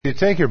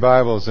If you take your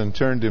Bibles and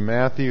turn to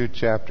Matthew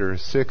chapter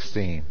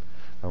 16,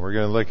 we're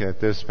going to look at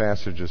this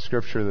passage of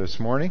Scripture this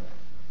morning.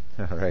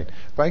 All right.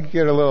 If I could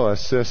get a little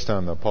assist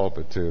on the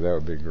pulpit too, that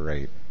would be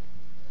great.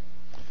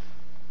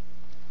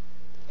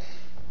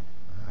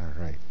 All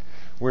right.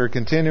 We're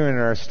continuing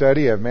our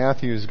study of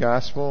Matthew's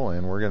Gospel,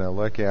 and we're going to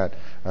look at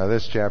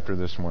this chapter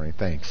this morning.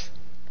 Thanks.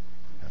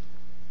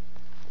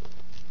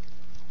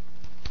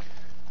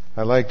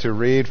 I'd like to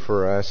read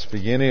for us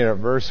beginning at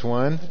verse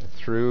 1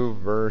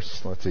 through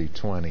verse,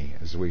 20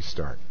 as we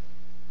start.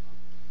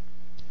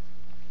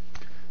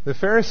 The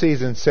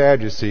Pharisees and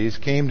Sadducees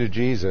came to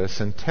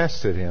Jesus and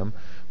tested him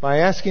by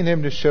asking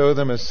him to show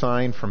them a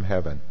sign from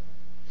heaven.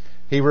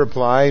 He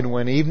replied,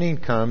 "When evening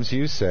comes,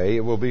 you say,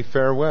 it will be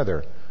fair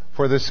weather,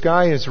 for the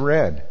sky is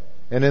red.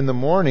 And in the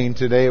morning,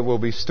 today it will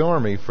be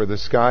stormy, for the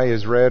sky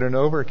is red and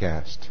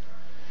overcast.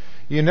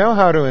 You know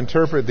how to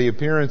interpret the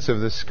appearance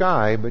of the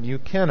sky, but you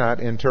cannot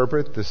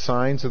interpret the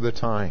signs of the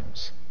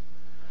times.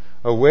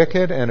 A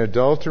wicked and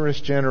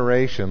adulterous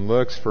generation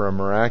looks for a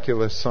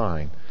miraculous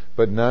sign,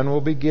 but none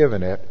will be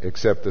given it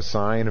except the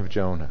sign of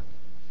Jonah."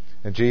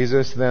 And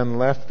Jesus then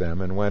left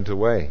them and went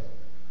away.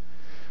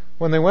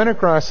 When they went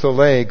across the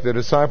lake, the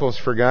disciples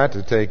forgot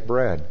to take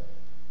bread.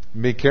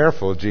 "Be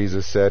careful,"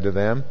 Jesus said to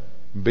them.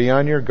 "Be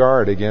on your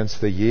guard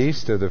against the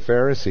yeast of the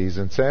Pharisees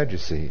and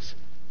Sadducees."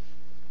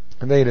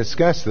 And they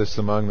discussed this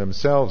among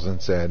themselves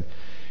and said,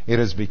 "It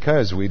is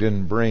because we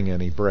didn't bring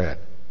any bread."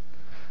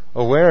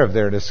 Aware of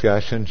their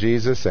discussion,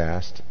 Jesus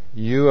asked,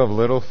 "You of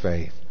little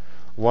faith,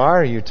 why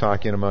are you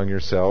talking among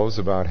yourselves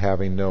about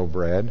having no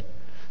bread?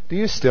 Do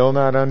you still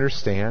not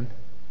understand?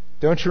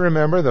 Don't you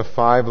remember the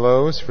 5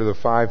 loaves for the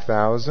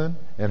 5,000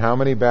 and how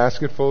many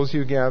basketfuls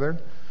you gathered?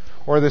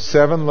 Or the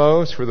 7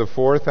 loaves for the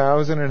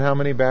 4,000 and how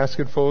many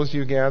basketfuls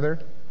you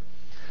gathered?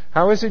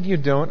 How is it you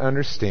don't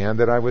understand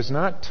that I was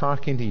not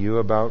talking to you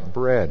about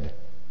bread?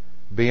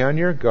 Be on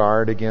your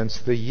guard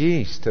against the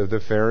yeast of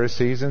the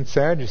Pharisees and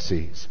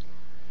Sadducees."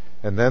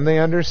 And then they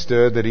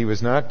understood that he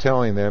was not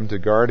telling them to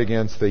guard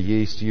against the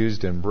yeast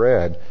used in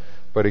bread,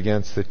 but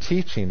against the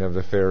teaching of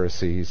the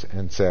Pharisees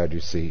and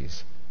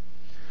Sadducees.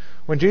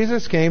 When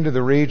Jesus came to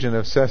the region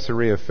of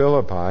Caesarea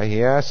Philippi,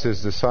 he asked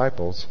his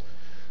disciples,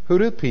 "Who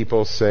do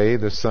people say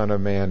the Son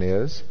of Man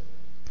is?"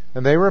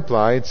 And they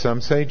replied, "Some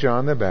say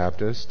John the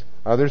Baptist,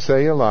 others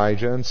say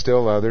Elijah, and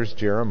still others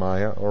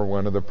Jeremiah or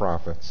one of the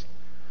prophets."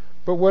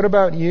 "But what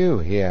about you?"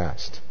 he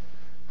asked.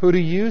 "Who do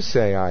you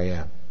say I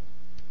am?"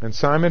 And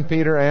Simon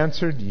Peter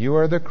answered, "You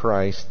are the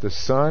Christ, the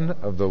Son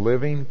of the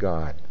living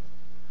God."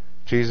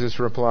 Jesus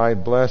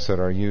replied, "Blessed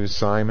are you,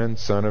 Simon,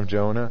 son of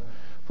Jonah,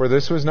 for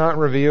this was not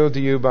revealed to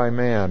you by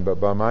man, but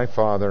by my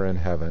Father in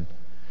heaven.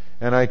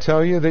 And I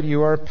tell you that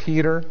you are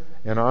Peter,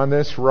 and on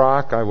this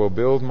rock I will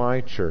build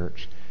my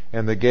church,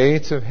 and the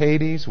gates of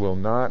Hades will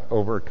not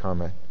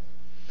overcome it.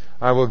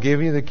 I will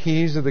give you the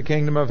keys of the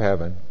kingdom of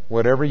heaven.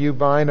 Whatever you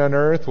bind on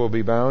earth will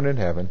be bound in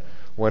heaven.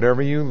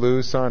 Whatever you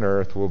loose on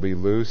earth will be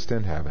loosed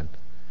in heaven."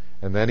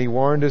 And then he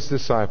warned his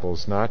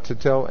disciples not to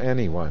tell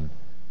anyone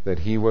that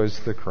he was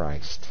the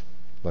Christ.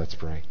 Let's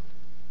pray.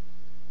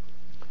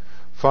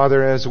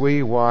 Father, as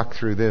we walk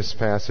through this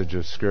passage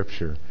of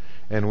Scripture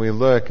and we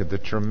look at the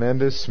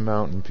tremendous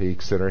mountain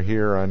peaks that are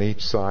here on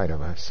each side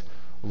of us,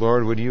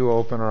 Lord, would you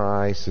open our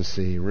eyes to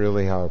see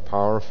really how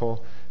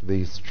powerful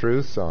these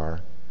truths are,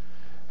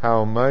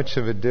 how much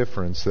of a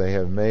difference they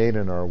have made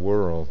in our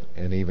world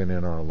and even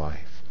in our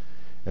life.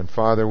 And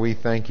Father, we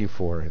thank you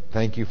for it.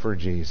 Thank you for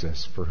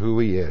Jesus, for who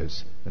he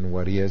is and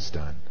what he has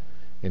done.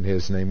 In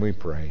his name we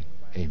pray.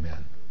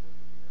 Amen.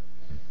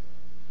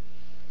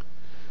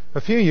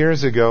 A few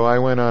years ago, I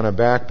went on a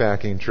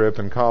backpacking trip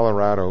in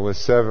Colorado with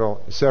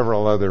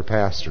several other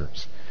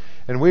pastors.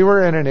 And we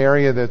were in an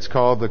area that's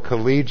called the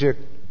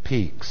Collegiate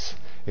Peaks.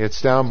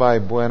 It's down by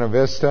Buena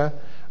Vista.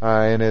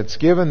 And it's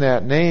given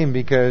that name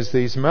because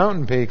these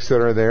mountain peaks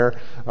that are there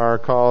are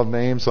called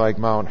names like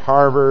Mount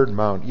Harvard,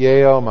 Mount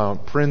Yale,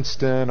 Mount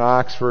Princeton,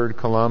 Oxford,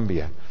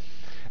 Columbia.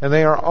 And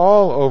they are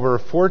all over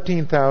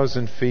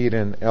 14,000 feet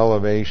in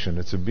elevation.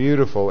 It's a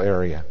beautiful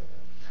area.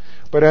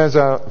 But as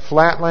a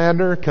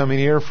flatlander coming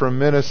here from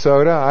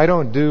Minnesota, I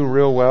don't do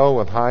real well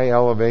with high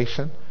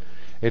elevation.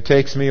 It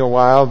takes me a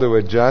while to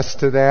adjust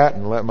to that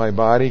and let my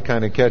body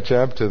kind of catch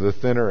up to the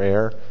thinner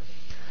air.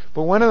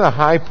 But one of the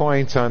high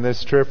points on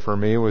this trip for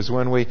me was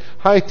when we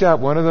hiked up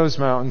one of those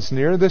mountains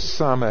near the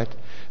summit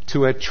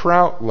to a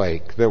trout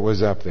lake that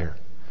was up there.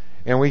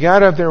 And we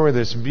got up there with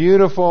this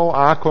beautiful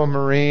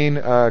aquamarine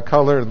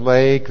colored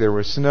lake. There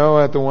was snow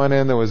at the one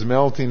end that was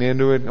melting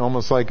into it,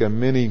 almost like a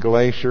mini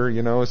glacier,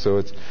 so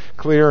it's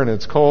clear and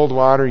it's cold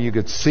water. You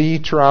could see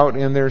trout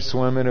in there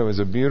swimming. It was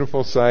a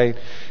beautiful sight.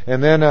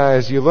 And then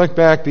as you look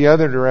back the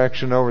other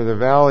direction over the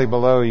valley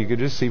below, you could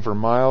just see for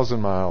miles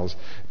and miles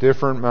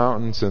different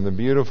mountains and the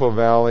beautiful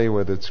valley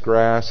with its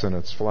grass and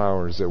its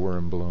flowers that were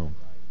in bloom.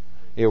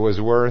 It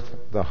was worth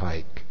the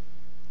hike.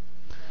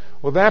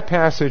 Well, that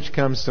passage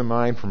comes to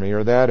mind for me,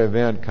 or that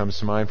event comes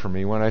to mind for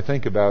me when I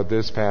think about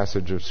this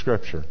passage of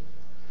Scripture.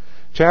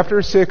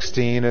 Chapter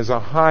 16 is a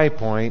high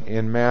point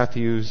in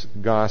Matthew's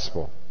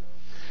Gospel.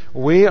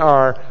 we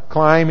are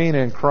climbing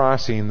and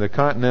crossing the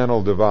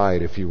continental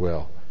divide, if you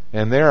will.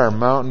 And there are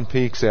mountain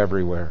peaks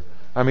everywhere.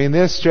 I mean,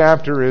 this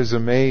chapter is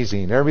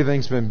amazing.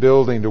 Everything's been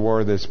building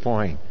toward this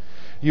point.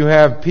 You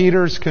have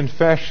Peter's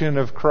confession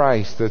of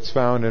Christ that's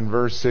found in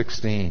verse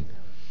 16.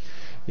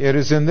 It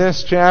is in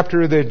this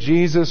chapter that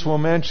Jesus will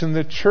mention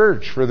the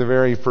church for the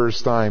very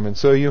first time. And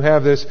so you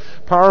have this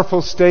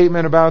powerful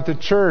statement about the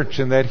church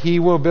and that He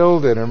will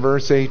build it in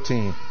verse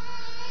 18.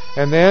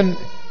 And then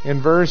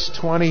in verse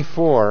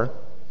 24,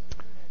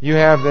 you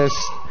have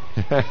this...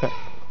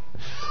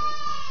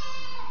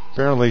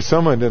 Apparently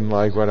someone didn't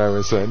like what I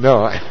was saying.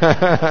 No.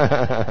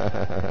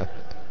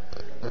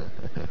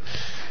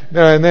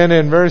 No, and then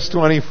in verse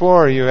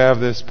 24, you have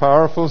this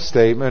powerful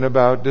statement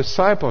about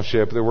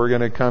discipleship that we're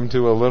going to come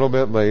to a little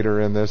bit later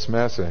in this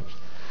message.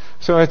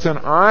 So it's an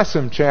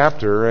awesome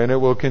chapter, and it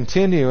will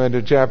continue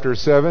into chapter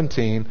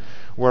 17,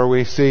 where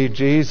we see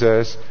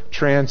Jesus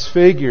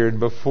transfigured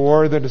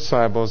before the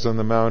disciples on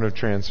the Mount of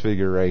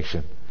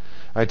Transfiguration.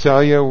 I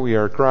tell you, we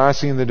are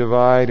crossing the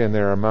divide, and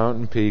there are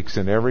mountain peaks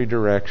in every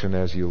direction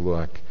as you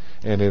look,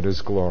 and it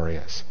is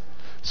glorious.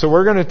 So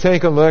we're going to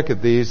take a look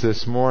at these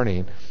this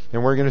morning,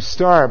 and we're going to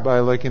start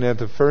by looking at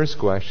the first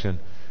question: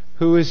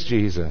 who is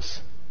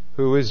Jesus?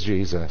 Who is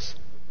Jesus?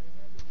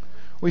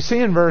 We see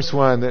in verse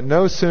 1 that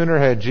no sooner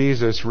had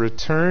Jesus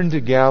returned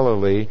to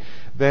Galilee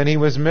than He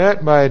was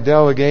met by a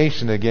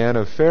delegation again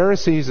of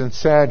Pharisees and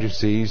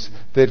Sadducees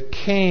that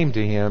came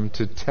to Him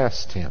to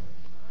test Him.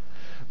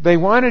 They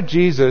wanted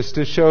Jesus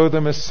to show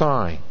them a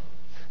sign,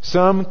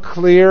 some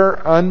clear,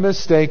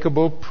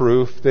 unmistakable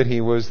proof that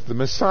He was the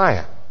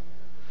Messiah.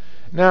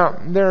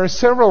 Now, there are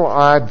several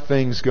odd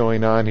things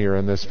going on here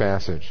in this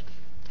passage.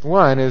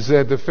 One is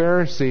that the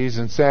Pharisees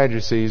and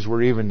Sadducees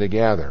were even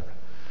together.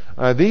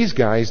 These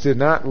guys did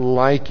not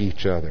like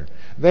each other.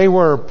 They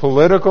were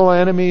political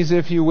enemies,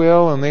 if you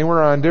will, and they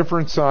were on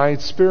different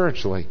sides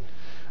spiritually.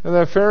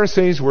 The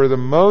Pharisees were the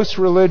most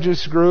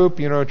religious group,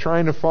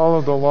 trying to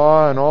follow the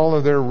law and all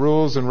of their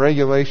rules and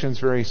regulations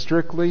very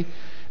strictly.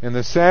 And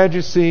the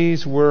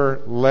Sadducees were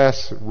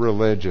less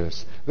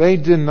religious. They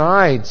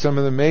denied some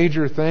of the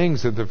major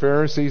things that the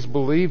Pharisees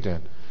believed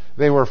in.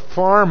 They were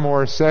far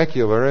more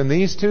secular, and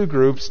these two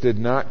groups did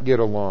not get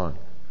along.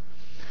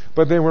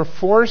 But they were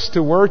forced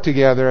to work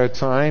together at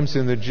times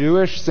in the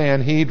Jewish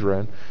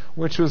Sanhedrin,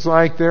 which was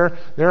like their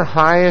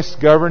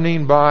highest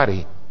governing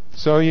body.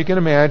 So you can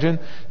imagine,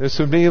 this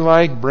would be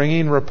like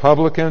bringing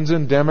Republicans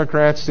and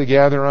Democrats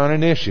together on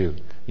an issue.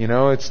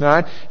 It's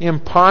not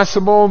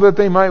impossible that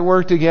they might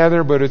work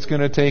together, but it's going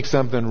to take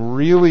something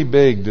really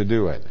big to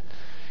do it.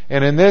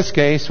 And in this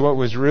case, what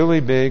was really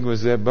big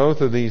was that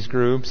both of these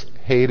groups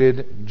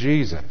hated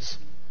Jesus.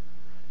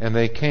 And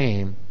they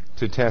came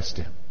to test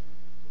Him.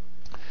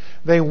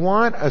 They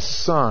want a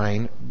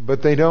sign,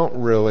 but they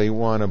don't really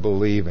want to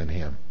believe in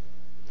Him.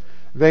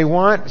 They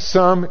want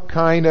some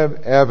kind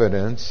of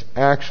evidence,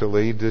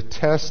 actually, to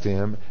test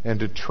Him and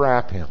to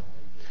trap Him.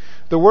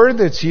 The word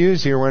that's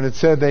used here when it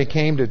said they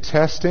came to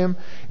test Him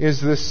is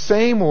the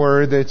same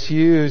word that's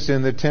used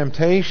in the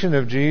temptation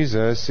of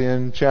Jesus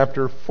in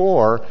chapter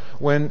 4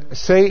 when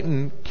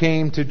Satan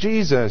came to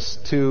Jesus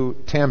to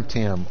tempt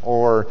Him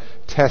or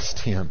test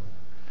Him.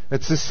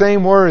 It's the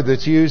same word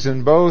that's used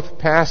in both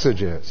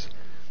passages.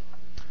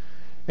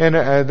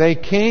 And they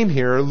came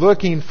here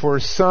looking for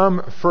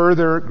some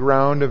further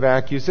ground of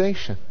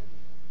accusation.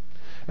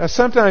 Now,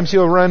 sometimes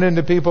you'll run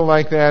into people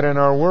like that in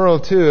our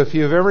world, too. If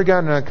you've ever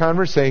gotten in a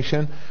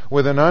conversation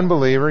with an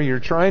unbeliever,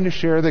 you're trying to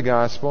share the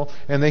gospel,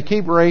 and they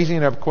keep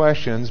raising up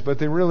questions, but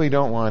they really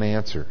don't want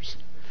answers.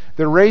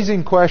 They're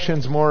raising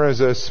questions more as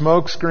a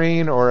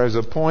smokescreen or as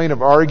a point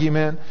of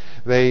argument.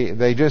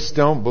 They just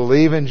don't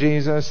believe in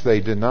Jesus.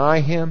 They deny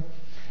Him.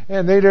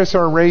 And they just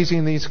are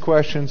raising these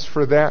questions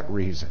for that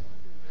reason.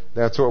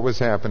 That's what was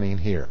happening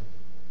here.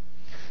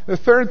 The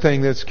third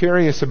thing that's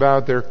curious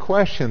about their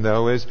question,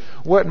 though, is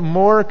what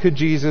more could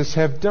Jesus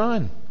have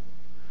done?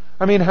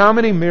 I mean, how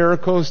many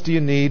miracles do you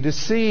need to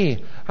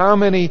see? How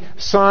many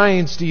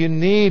signs do you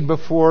need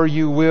before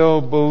you will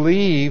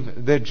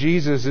believe that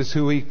Jesus is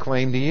who He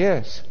claimed He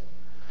is?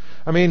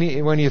 I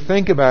mean, when you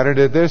think about it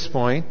at this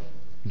point,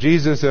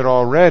 Jesus had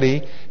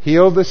already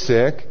healed the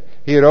sick.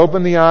 He had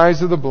opened the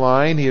eyes of the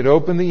blind. He had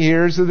opened the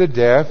ears of the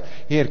deaf.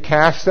 He had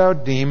cast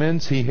out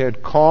demons. He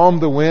had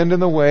calmed the wind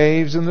and the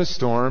waves and the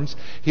storms.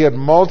 He had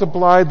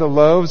multiplied the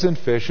loaves and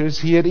fishes.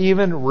 He had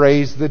even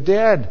raised the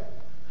dead.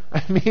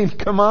 I mean,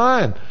 come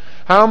on.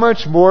 How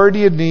much more do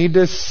you need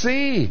to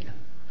see?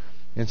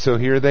 And so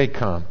here they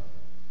come.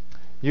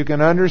 You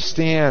can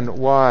understand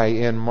why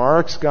in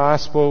Mark's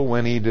gospel,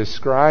 when he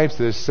describes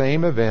this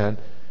same event,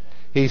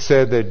 he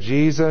said that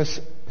Jesus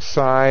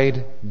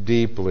sighed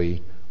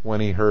deeply when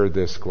he heard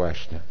this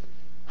question.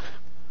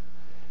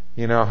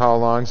 How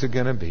long is it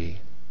going to be?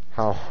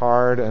 How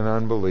hard and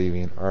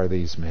unbelieving are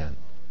these men?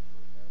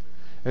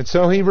 And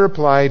so he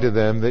replied to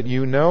them that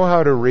you know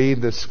how to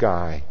read the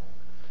sky,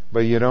 but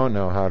you don't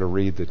know how to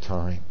read the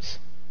times.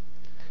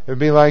 It would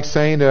be like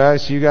saying to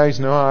us, you guys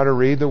know how to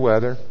read the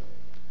weather,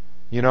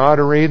 You know how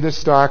to read the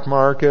stock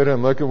market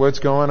and look at what's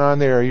going on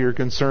there. You're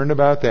concerned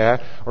about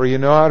that. Or you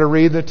know how to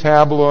read the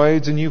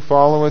tabloids and you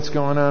follow what's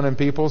going on in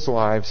people's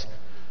lives.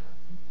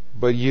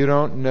 But you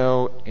don't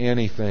know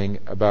anything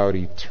about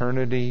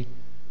eternity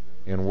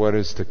and what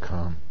is to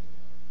come.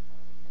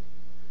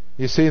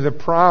 You see, the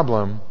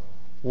problem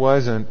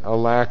wasn't a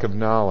lack of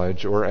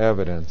knowledge or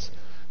evidence.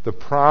 The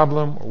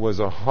problem was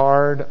a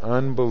hard,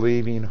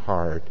 unbelieving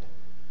heart.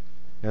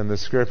 And the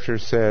Scripture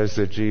says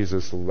that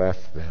Jesus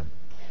left them.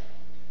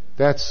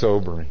 That's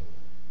sobering.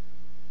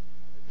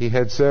 He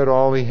had said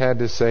all he had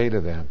to say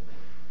to them,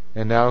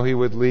 and now he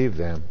would leave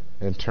them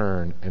and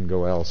turn and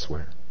go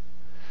elsewhere.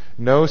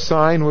 No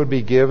sign would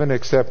be given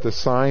except the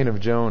sign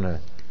of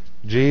Jonah.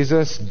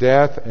 Jesus'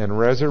 death and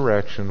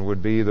resurrection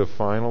would be the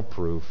final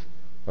proof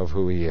of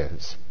who he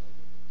is.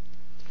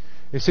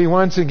 You see,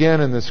 once again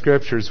in the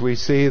Scriptures we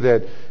see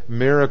that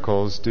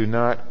miracles do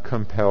not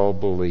compel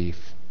belief.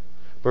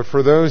 But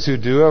for those who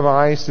do have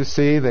eyes to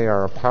see, they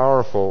are a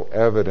powerful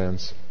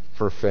evidence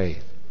for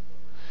faith.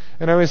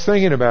 And I was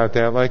thinking about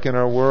that, like in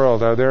our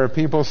world, there are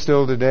people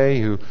still today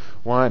who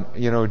want,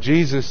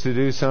 Jesus to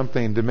do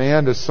something,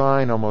 demand a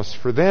sign almost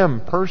for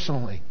them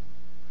personally.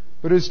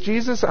 But is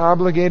Jesus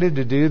obligated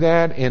to do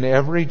that in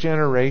every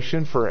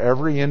generation for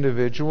every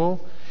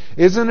individual?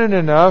 Isn't it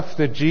enough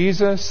that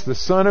Jesus, the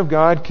Son of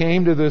God,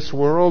 came to this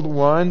world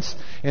once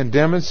and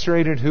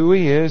demonstrated who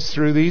He is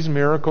through these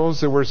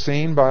miracles that were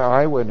seen by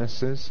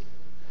eyewitnesses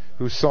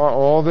who saw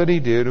all that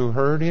He did, who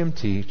heard Him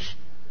teach,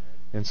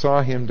 and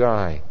saw Him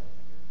die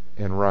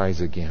and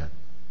rise again?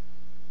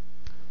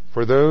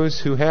 For those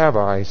who have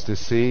eyes to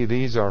see,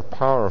 these are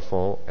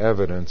powerful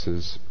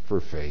evidences for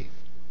faith.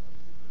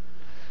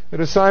 The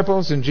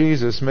disciples and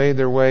Jesus made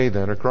their way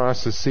then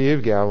across the Sea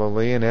of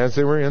Galilee, and as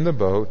they were in the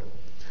boat,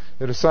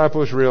 the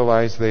disciples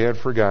realized they had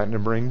forgotten to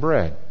bring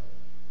bread.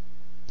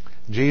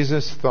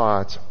 Jesus'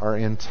 thoughts are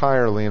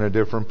entirely in a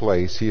different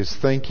place. He is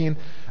thinking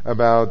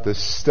about the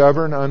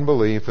stubborn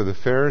unbelief of the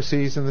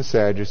Pharisees and the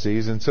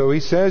Sadducees, and so He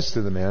says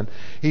to the men,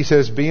 He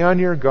says, be on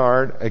your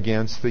guard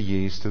against the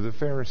yeast of the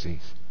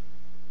Pharisees.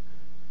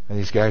 And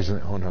these guys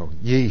are, oh no,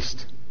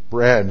 yeast,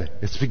 bread.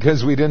 It's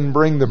because we didn't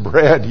bring the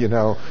bread,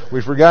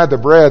 We forgot the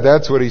bread.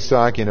 That's what He's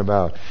talking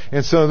about.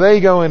 And so they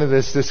go into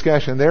this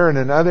discussion. They're in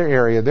another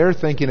area. They're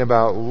thinking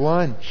about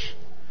lunch.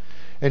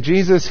 And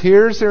Jesus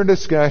hears their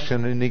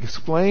discussion and He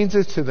explains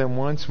it to them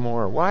once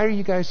more. Why are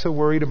you guys so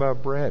worried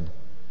about bread?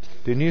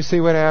 Didn't you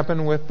see what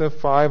happened with the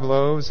 5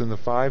 loaves and the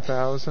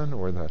 5,000,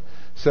 or the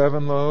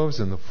 7 loaves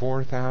and the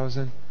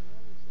 4,000?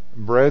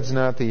 Bread's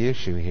not the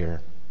issue here.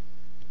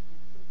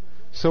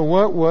 So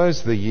what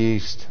was the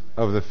yeast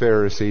of the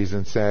Pharisees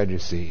and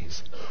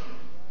Sadducees?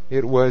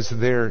 It was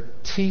their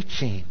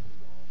teaching.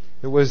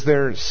 It was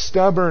their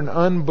stubborn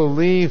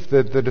unbelief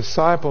that the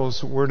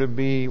disciples were to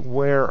be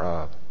aware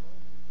of.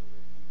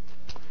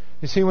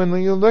 You see, when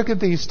you look at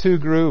these two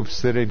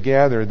groups that had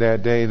gathered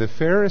that day, the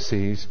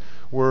Pharisees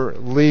were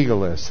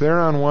legalists. They're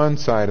on one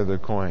side of the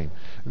coin.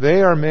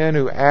 They are men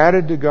who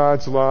added to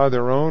God's law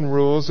their own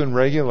rules and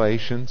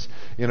regulations.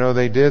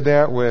 They did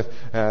that with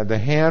the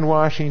hand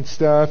washing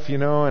stuff,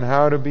 and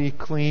how to be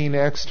clean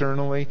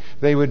externally.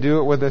 They would do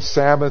it with the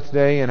Sabbath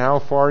day and how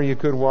far you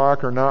could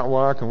walk or not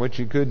walk and what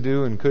you could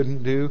do and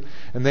couldn't do.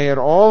 And they had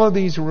all of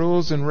these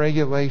rules and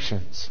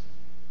regulations.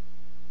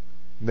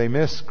 They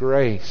missed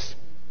grace.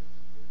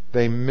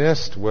 They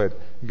missed what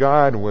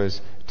God was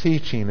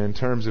teaching in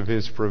terms of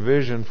His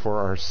provision for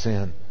our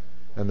sin.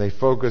 And they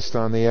focused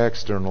on the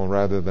external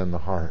rather than the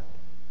heart.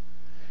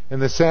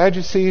 And the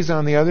Sadducees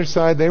on the other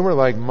side, they were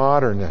like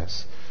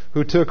modernists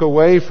who took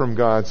away from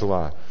God's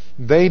law.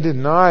 They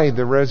denied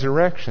the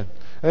resurrection.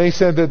 They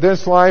said that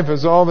this life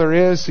is all there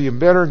is, so you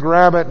better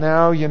grab it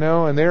now,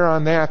 and they're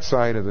on that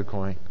side of the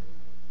coin.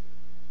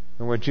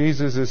 And what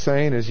Jesus is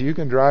saying is you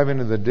can drive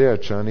into the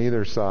ditch on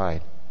either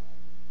side.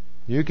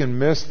 You can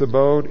miss the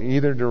boat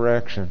either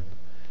direction.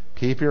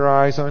 Keep your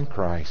eyes on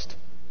Christ.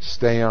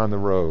 Stay on the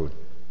road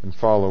and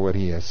follow what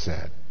He has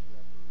said.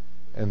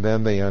 And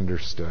then they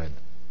understood.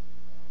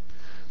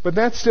 But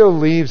that still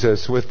leaves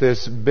us with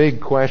this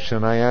big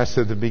question I asked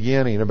at the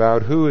beginning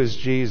about who is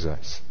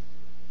Jesus?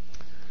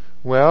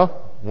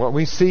 Well, what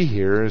we see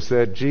here is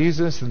that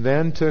Jesus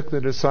then took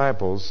the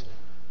disciples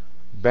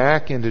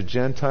back into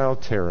Gentile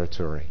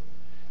territory.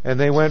 And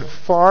they went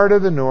far to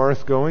the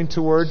north, going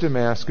toward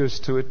Damascus,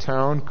 to a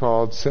town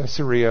called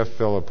Caesarea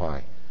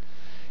Philippi.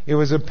 It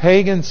was a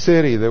pagan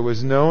city that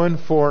was known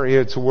for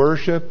its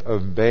worship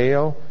of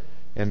Baal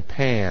and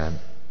Pan.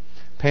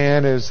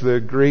 Pan is the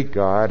Greek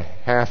god,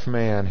 half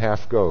man,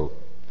 half goat.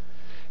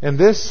 And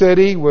this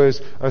city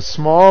was a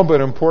small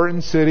but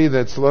important city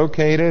that's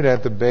located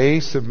at the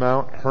base of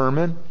Mount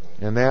Hermon,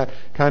 and that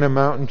kind of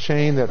mountain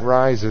chain that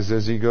rises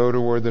as you go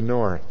toward the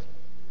north.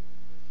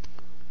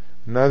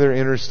 Another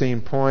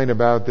interesting point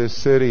about this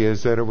city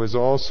is that it was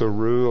also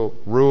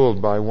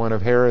ruled by one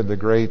of Herod the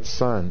Great's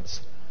sons,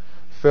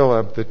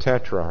 Philip the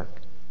Tetrarch.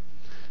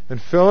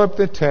 And Philip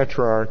the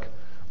Tetrarch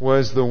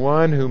was the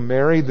one who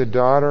married the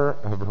daughter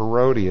of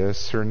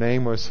Herodias. Her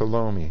name was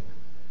Salome.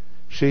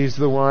 She's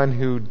the one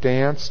who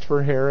danced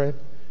for Herod.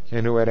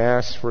 and who had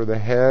asked for the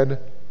head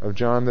of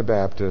John the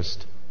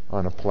Baptist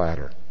on a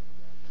platter.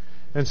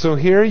 And so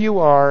here you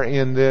are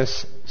in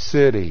this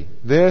city,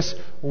 this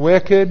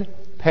wicked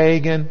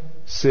pagan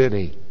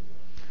city.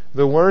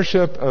 The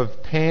worship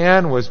of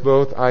Pan was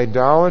both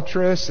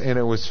idolatrous and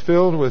it was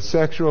filled with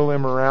sexual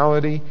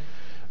immorality.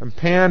 And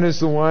Pan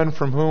is the one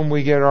from whom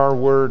we get our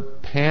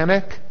word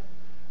panic.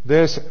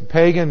 This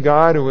pagan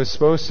god who was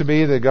supposed to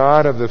be the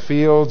god of the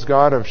fields,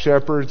 god of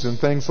shepherds and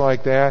things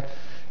like that,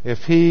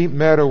 if he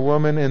met a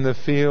woman in the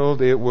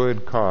field, it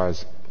would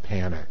cause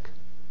panic.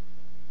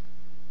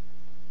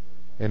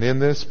 And in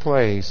this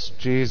place,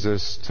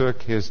 Jesus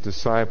took his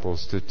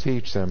disciples to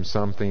teach them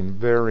something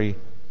very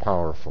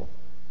powerful.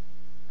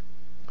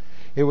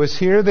 It was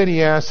here that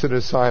he asked the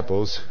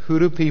disciples, who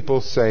do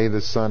people say the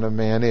Son of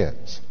Man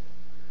is?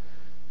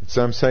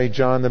 Some say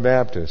John the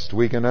Baptist.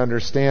 We can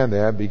understand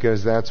that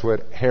because that's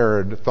what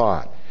Herod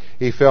thought.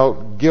 He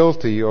felt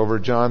guilty over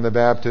John the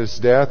Baptist's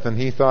death, and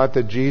he thought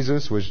that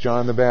Jesus was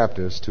John the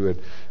Baptist who had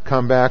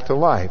come back to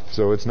life.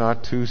 So it's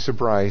not too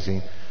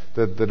surprising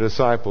that the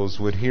disciples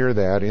would hear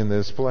that in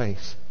this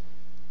place.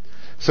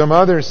 Some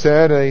others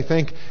said they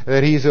think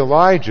that he's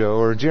Elijah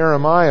or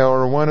Jeremiah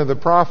or one of the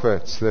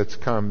prophets that's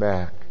come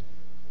back.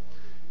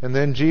 And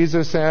then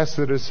Jesus asked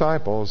the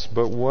disciples,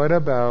 but what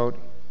about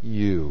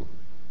you?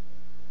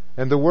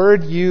 And the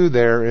word you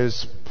there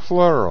is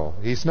plural.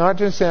 He's not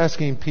just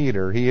asking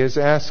Peter, he is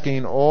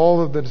asking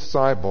all of the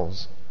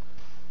disciples,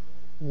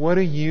 what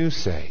do you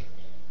say?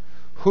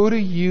 Who do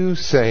you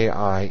say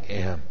I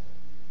am?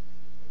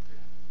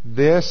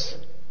 This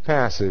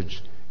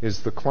passage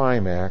is the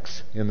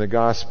climax in the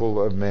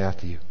Gospel of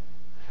Matthew.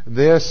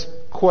 This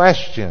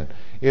question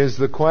is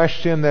the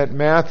question that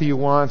Matthew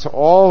wants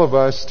all of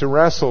us to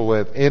wrestle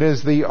with. It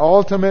is the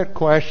ultimate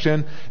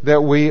question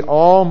that we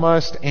all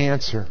must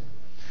answer.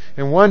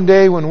 And one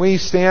day when we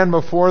stand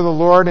before the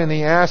Lord and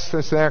He asks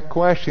us that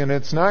question,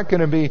 it's not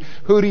going to be,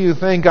 who do you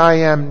think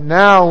I am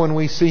now, when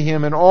we see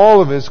Him in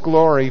all of His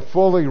glory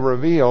fully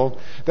revealed?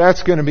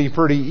 That's going to be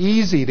pretty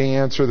easy to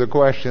answer the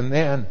question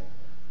then.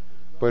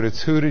 But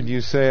it's, who did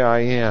you say I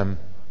am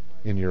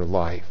in your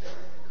life?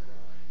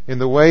 In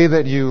the way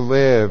that you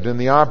lived, in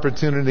the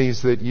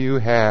opportunities that you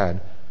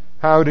had,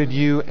 how did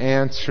you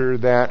answer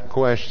that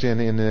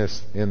question in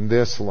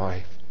this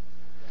life?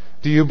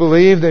 Do you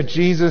believe that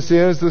Jesus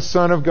is the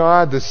Son of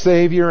God, the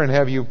Savior, and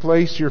have you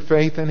placed your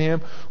faith in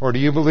Him? Or do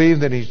you believe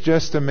that He's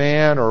just a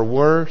man, or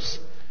worse,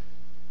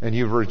 and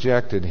you've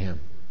rejected Him?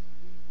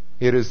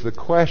 It is the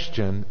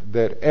question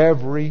that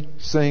every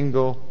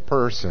single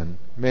person,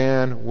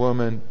 man,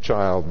 woman,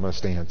 child,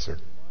 must answer.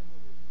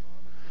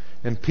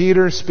 And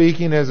Peter,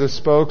 speaking as a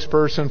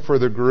spokesperson for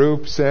the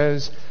group,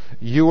 says,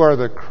 you are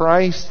the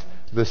Christ,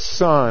 the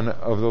Son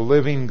of the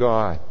living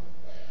God.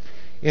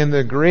 In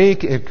the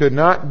Greek, it could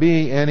not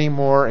be any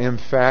more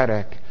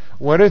emphatic.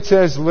 What it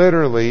says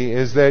literally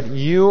is that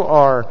you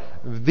are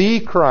the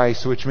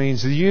Christ, which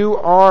means you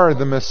are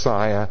the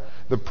Messiah,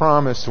 the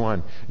promised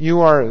one.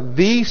 You are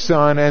the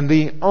Son and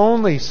the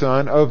only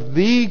Son of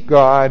the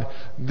God,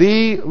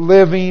 the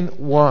living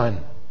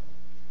one.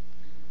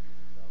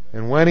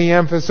 And when he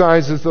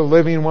emphasizes the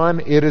living one,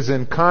 it is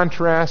in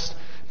contrast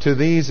to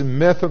these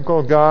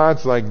mythical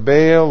gods like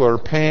Baal or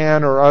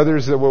Pan or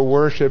others that were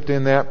worshipped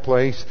in that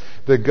place.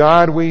 The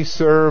God we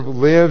serve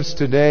lives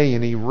today,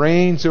 and He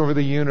reigns over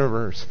the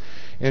universe.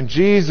 And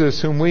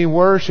Jesus, whom we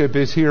worship,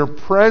 is here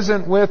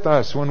present with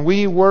us when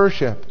we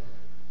worship.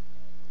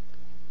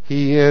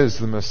 He is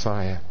the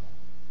Messiah.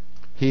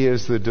 He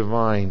is the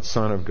divine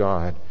Son of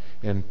God.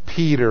 And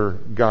Peter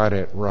got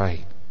it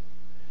right.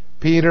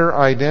 Peter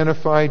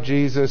identified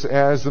Jesus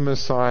as the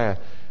Messiah,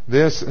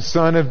 this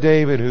Son of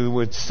David who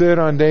would sit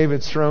on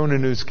David's throne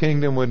and whose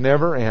kingdom would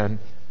never end.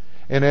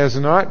 And as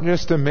not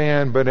just a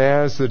man, but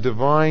as the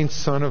divine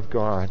Son of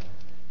God,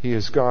 He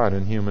is God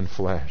in human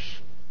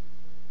flesh.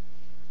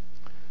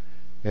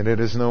 And it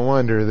is no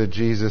wonder that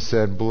Jesus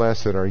said,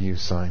 blessed are you,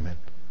 Simon,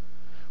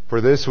 for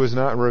this was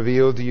not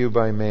revealed to you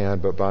by man,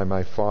 but by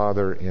my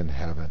Father in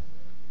heaven.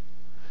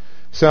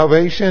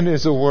 Salvation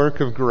is a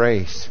work of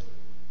grace.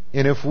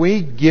 And if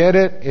we get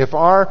it, if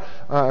our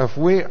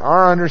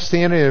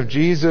understanding of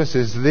Jesus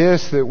is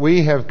this, that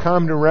we have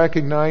come to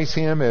recognize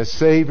Him as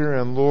Savior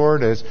and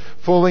Lord, as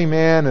fully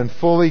man and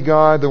fully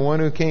God, the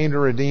one who came to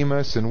redeem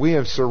us, and we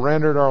have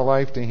surrendered our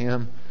life to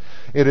Him,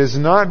 it is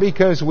not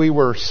because we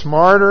were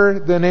smarter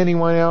than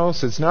anyone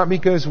else. It's not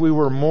because we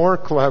were more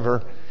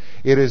clever.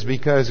 It is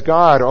because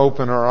God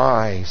opened our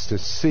eyes to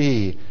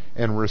see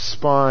and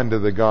respond to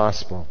the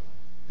gospel,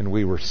 and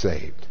we were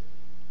saved.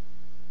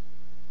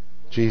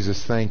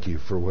 Jesus, thank you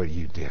for what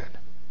you did.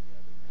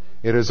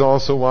 It is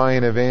also why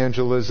in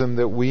evangelism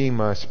that we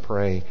must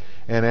pray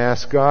and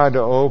ask God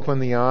to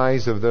open the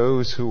eyes of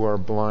those who are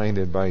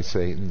blinded by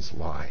Satan's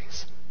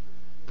lies,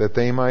 that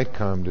they might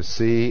come to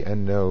see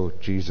and know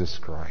Jesus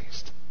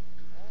Christ.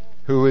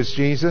 Who is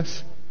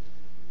Jesus?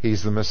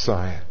 He's the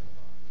Messiah.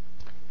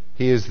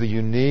 He is the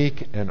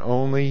unique and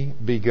only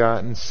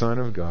begotten Son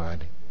of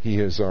God. He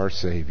is our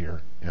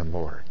Savior and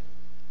Lord.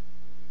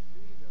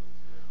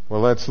 Well,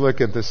 let's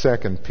look at the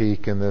second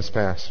peak in this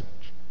passage.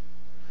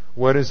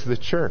 What is the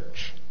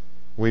church?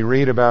 We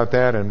read about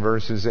that in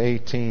verses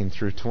 18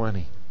 through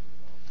 20.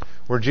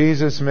 Where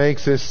Jesus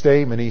makes this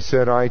statement, He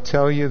said, I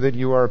tell you that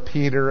you are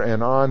Peter,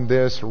 and on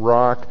this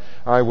rock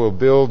I will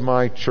build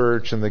my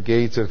church, and the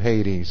gates of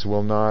Hades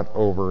will not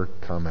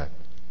overcome it.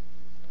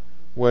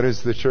 What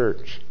is the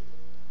church?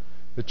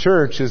 The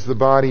church is the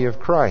body of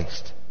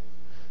Christ.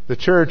 The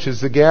church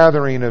is the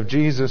gathering of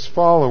Jesus'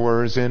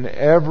 followers in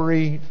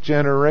every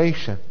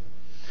generation.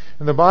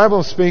 And the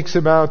Bible speaks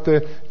about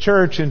the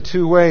church in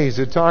two ways.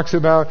 It talks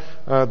about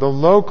the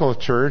local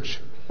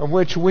church, of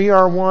which we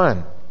are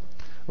one.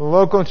 The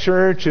local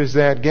church is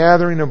that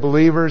gathering of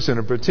believers in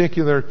a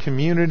particular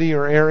community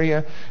or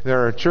area.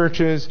 There are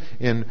churches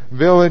in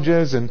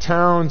villages and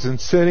towns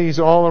and cities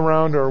all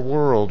around our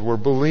world where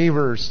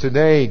believers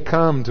today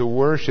come to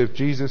worship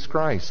Jesus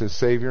Christ as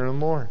Savior and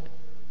Lord.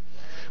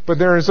 But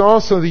there is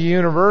also the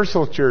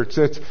universal church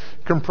that's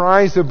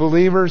comprised of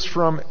believers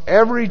from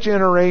every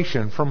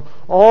generation, from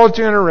all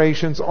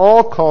generations,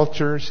 all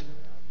cultures,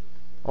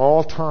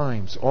 all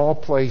times, all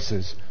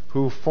places,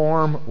 who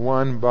form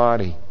one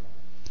body.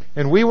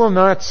 And we will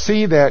not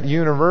see that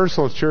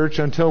universal church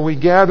until we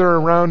gather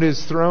around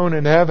His throne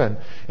in heaven.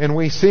 And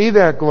we see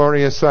that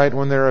glorious sight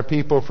when there are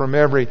people from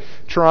every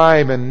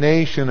tribe and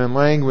nation and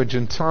language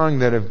and tongue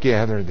that have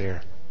gathered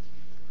there.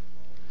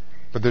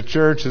 But the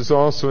church is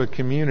also a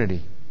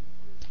community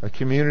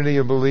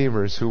of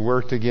believers who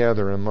work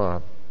together in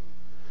love.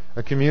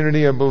 A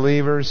community of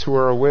believers who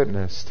are a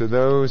witness to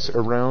those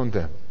around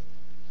them.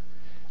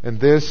 And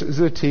this is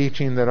a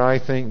teaching that I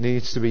think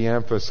needs to be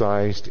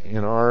emphasized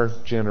in our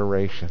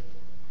generation.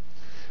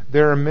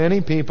 There are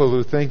many people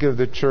who think of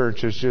the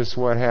church as just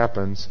what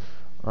happens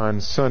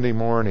on Sunday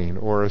morning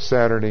or a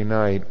Saturday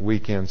night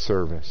weekend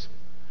service.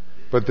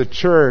 But the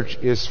church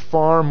is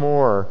far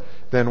more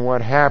than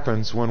what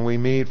happens when we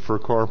meet for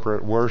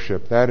corporate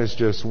worship. That is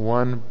just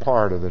one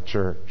part of the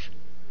church.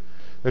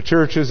 The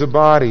church is a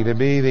body to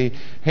be the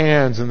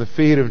hands and the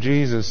feet of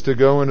Jesus, to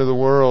go into the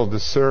world to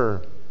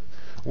serve.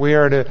 We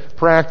are to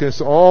practice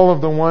all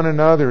of the one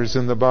another's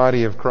in the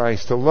body of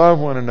Christ, to love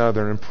one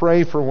another and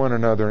pray for one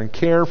another and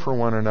care for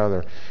one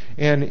another.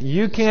 And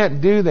you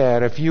can't do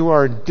that if you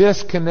are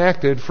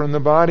disconnected from the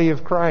body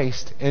of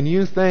Christ and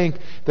you think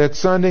that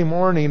Sunday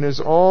morning is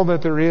all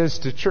that there is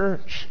to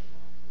church.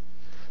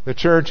 The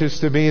church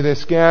is to be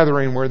this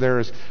gathering where there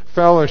is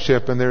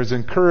fellowship and there's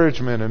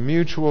encouragement and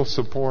mutual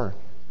support.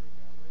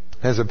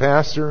 As a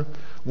pastor,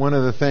 one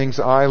of the things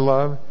I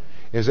love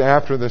is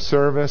after the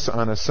service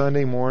on a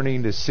Sunday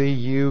morning to see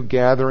you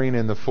gathering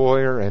in the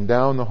foyer and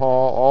down the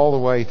hall all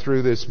the way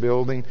through this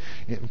building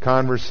in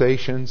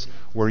conversations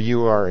where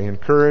you are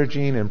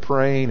encouraging and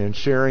praying and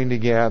sharing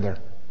together.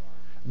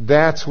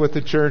 That's what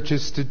the church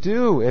is to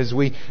do as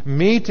we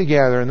meet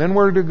together. And then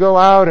we're to go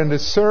out and to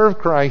serve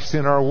Christ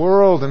in our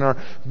world, in our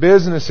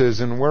businesses,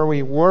 and where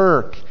we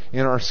work,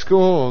 in our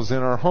schools, in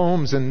our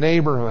homes and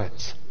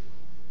neighborhoods.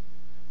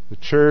 The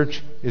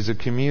church is a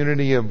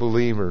community of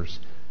believers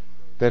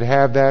that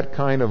have that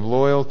kind of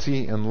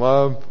loyalty and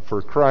love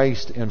for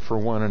Christ and for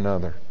one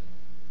another.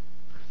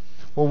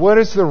 Well, what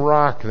is the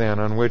rock then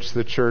on which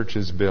the church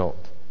is built?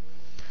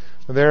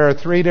 There are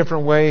three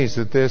different ways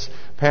that this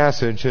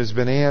passage has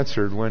been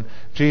answered. When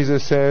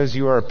Jesus says,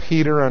 you are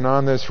Peter, and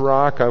on this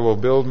rock I will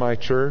build my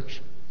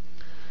church.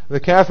 The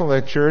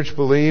Catholic Church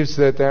believes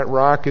that that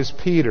rock is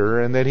Peter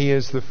and that he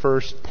is the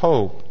first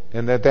pope,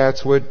 and that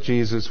that's what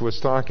Jesus was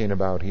talking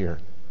about here.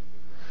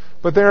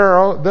 But there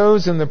are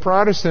those in the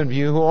Protestant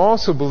view who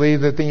also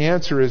believe that the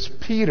answer is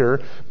Peter,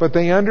 but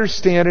they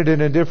understand it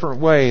in a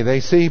different way.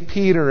 They see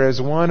Peter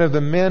as one of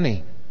the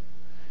many.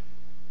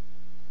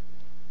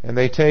 And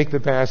they take the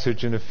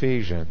passage in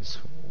Ephesians,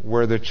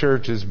 where the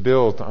church is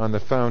built on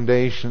the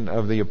foundation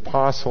of the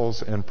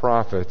apostles and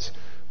prophets,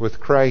 with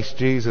Christ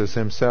Jesus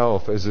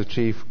Himself as the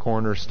chief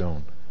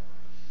cornerstone.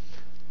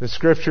 The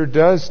Scripture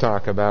does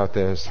talk about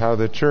this, how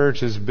the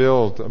church is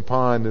built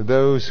upon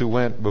those who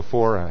went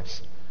before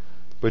us.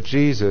 But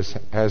Jesus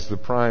has the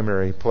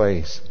primary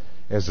place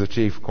as the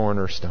chief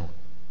cornerstone.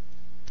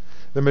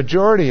 The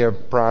majority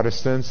of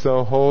Protestants,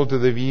 though, hold to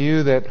the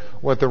view that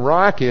what the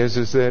rock is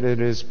that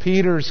it is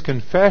Peter's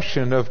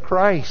confession of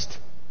Christ.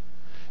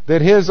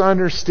 That his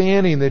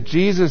understanding that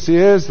Jesus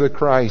is the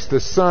Christ, the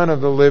Son of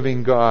the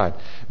living God,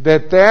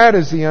 that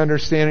is the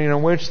understanding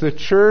on which the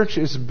church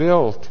is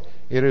built.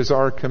 It is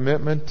our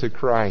commitment to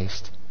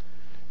Christ.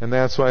 And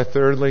that's why,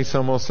 thirdly,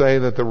 some will say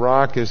that the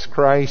rock is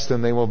Christ,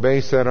 and they will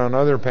base that on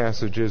other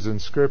passages in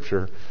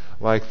Scripture,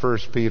 like 1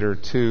 Peter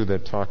 2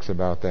 that talks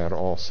about that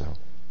also.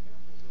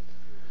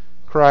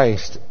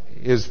 Christ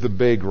is the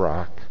big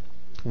rock.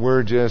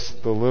 We're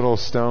just the little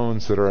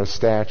stones that are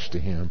attached to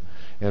Him.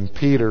 And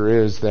Peter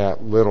is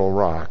that little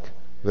rock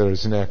that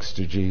is next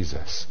to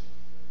Jesus.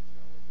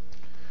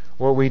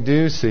 What we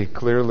do see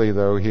clearly,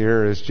 though,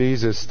 here is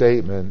Jesus'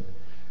 statement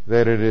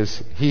that it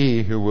is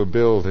He who will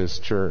build His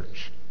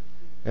church,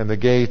 and the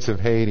gates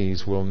of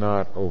Hades will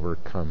not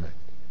overcome it.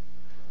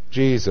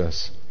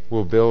 Jesus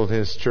will build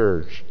His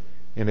church,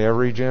 in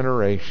every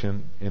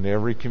generation, in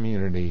every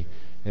community,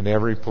 in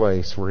every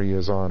place where He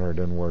is honored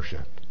and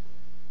worshiped.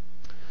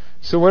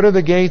 So what do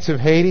the gates of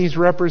Hades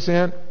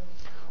represent?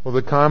 Well,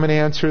 the common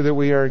answer that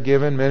we are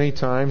given many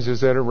times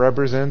is that it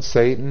represents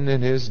Satan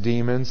and his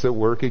demons that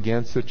work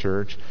against the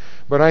church.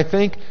 But I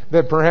think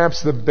that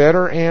perhaps the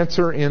better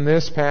answer in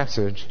this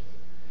passage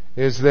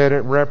is that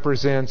it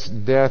represents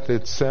death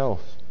itself.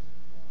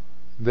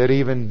 That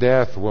even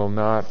death will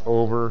not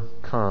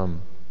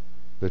overcome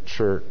the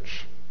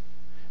church.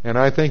 And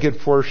I think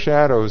it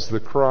foreshadows the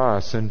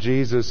cross and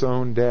Jesus'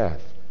 own death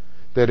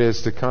that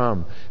is to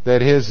come.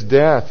 That His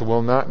death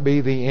will not be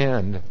the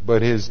end,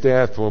 but His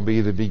death will be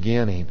the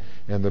beginning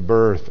and the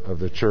birth of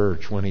the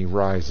church when He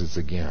rises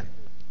again.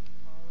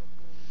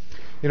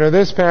 You know,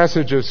 this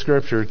passage of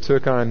Scripture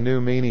took on new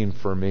meaning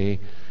for me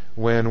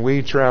when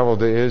we traveled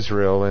to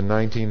Israel in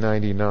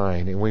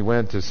 1999 and we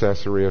went to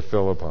Caesarea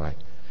Philippi.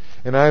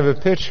 And I have a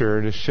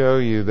picture to show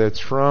you that's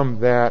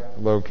from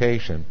that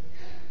location.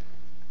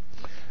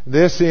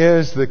 This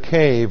is the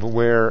cave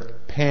where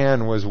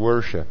Pan was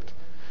worshipped.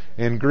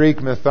 In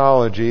Greek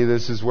mythology,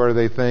 this is where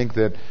they think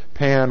that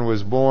Pan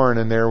was born,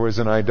 and there was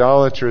an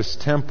idolatrous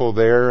temple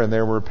there, and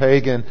there were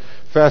pagan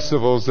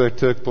festivals that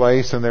took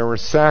place, and there were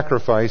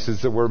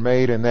sacrifices that were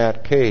made in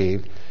that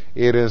cave.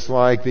 It is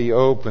like the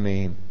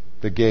opening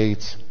the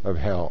gates of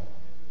hell.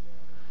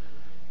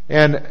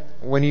 And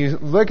when you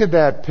look at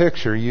that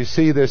picture, you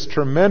see this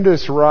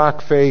tremendous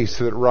rock face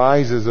that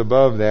rises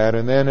above that,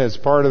 and then as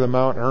part of the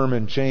Mount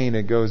Hermon chain,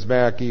 it goes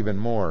back even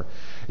more.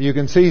 You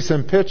can see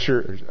some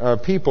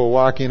people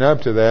walking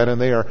up to that,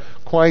 and they are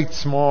quite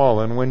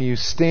small. And when you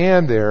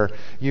stand there,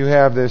 you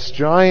have this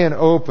giant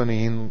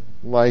opening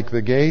like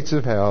the gates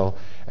of hell,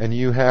 and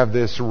you have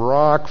this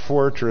rock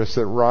fortress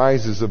that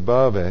rises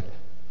above it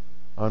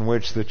on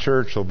which the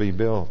church will be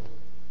built.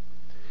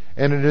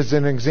 And it is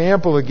an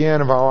example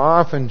again of how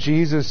often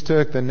Jesus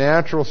took the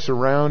natural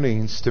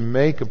surroundings to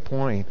make a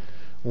point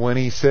when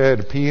He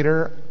said,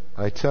 Peter,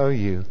 I tell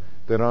you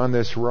that on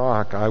this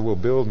rock I will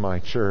build my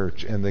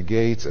church, and the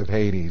gates of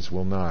Hades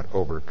will not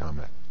overcome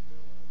it.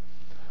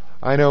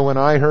 I know when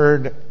I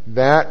heard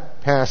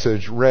that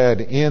passage read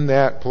in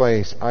that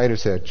place, I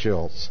just had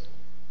chills.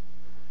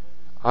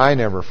 I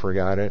never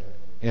forgot it,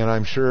 and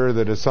I'm sure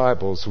the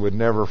disciples would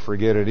never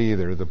forget it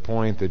either, the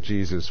point that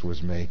Jesus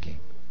was making.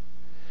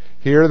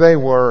 Here they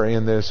were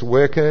in this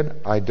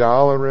wicked,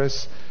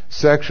 idolatrous,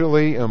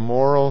 sexually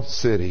immoral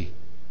city,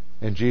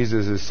 and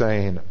Jesus is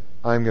saying,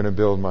 I'm going to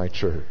build my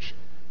church.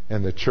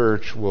 And the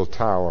church will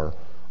tower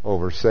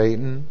over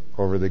Satan,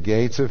 over the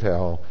gates of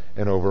hell,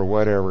 and over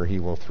whatever he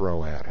will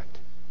throw at it.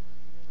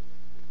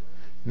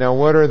 Now,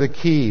 what are the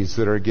keys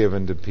that are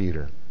given to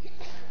Peter?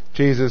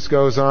 Jesus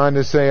goes on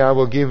to say, I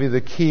will give you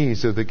the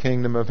keys of the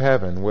kingdom of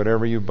heaven.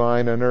 Whatever you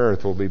bind on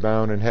earth will be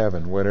bound in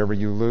heaven. Whatever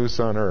you loose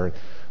on earth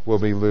will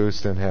be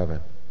loosed in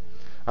heaven.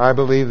 I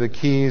believe the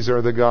keys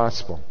are the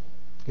gospel.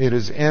 It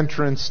is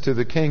entrance to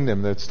the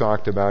kingdom that's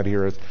talked about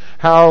here.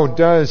 How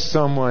does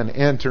someone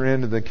enter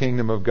into the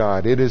kingdom of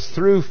God? It is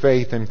through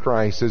faith in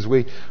Christ as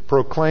we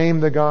proclaim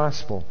the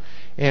gospel.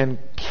 And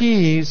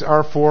keys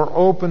are for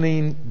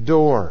opening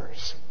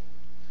doors.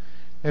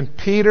 And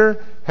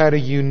Peter had a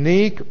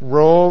unique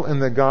role in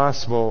the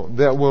gospel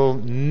that will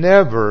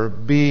never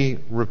be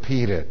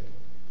repeated.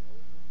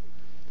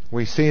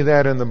 We see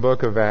that in the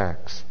book of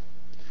Acts.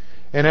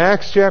 In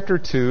Acts chapter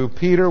 2,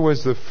 Peter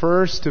was the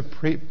first to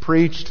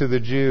preach to the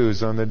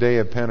Jews on the day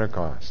of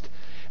Pentecost.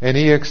 And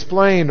he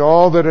explained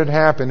all that had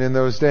happened in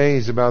those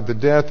days about the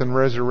death and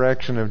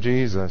resurrection of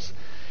Jesus.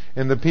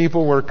 And the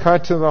people were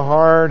cut to the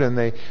heart, and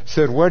they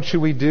said, what should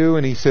we do?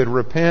 And he said,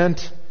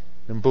 repent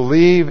and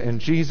believe in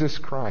Jesus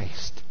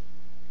Christ.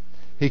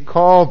 He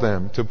called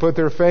them to put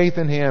their faith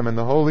in Him, and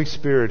the Holy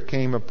Spirit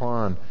came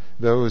upon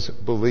those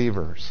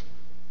believers.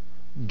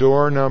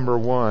 Door number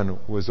 1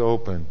 was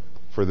open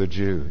for the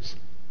Jews.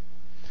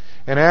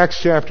 In Acts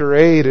chapter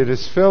 8, it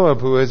is Philip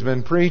who has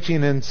been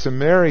preaching in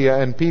Samaria,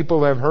 and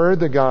people have heard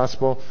the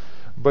gospel,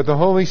 but the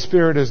Holy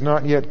Spirit has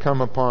not yet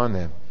come upon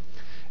them.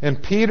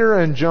 And Peter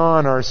and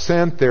John are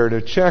sent there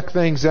to check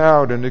things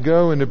out and to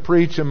go and to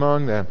preach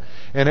among them.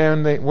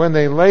 And when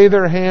they lay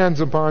their hands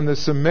upon the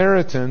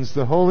Samaritans,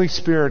 the Holy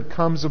Spirit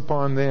comes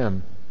upon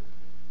them,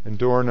 and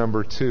door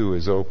number 2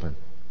 is open.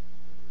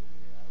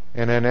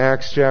 And in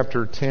Acts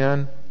chapter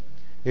 10,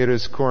 it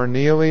is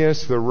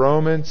Cornelius, the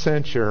Roman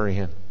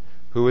centurion,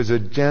 who is a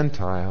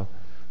Gentile,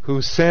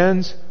 who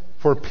sends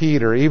for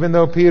Peter. Even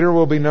though Peter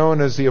will be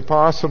known as the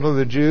apostle to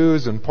the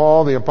Jews and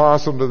Paul the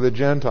apostle to the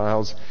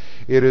Gentiles,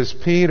 it is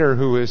Peter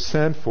who is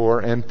sent for.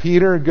 And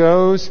Peter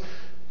goes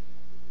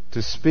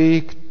to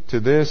speak to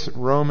this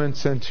Roman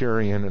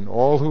centurion and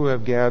all who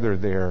have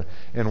gathered there.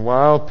 And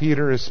while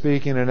Peter is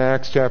speaking in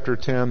Acts chapter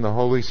 10, the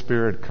Holy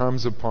Spirit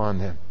comes upon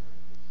them.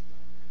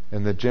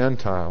 And the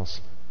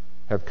Gentiles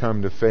have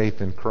come to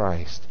faith in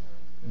Christ.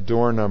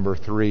 Door number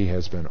 3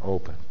 has been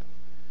opened.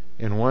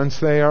 And once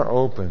they are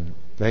opened,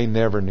 they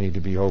never need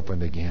to be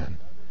opened again.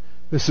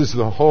 This is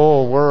the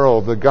whole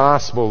world. The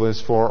gospel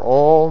is for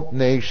all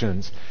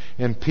nations.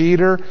 And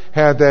Peter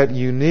had that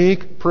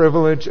unique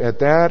privilege at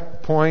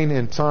that point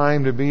in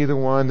time to be the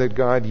one that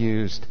God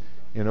used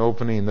in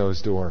opening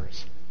those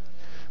doors.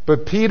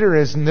 But Peter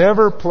is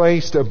never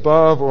placed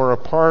above or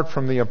apart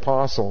from the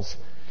apostles.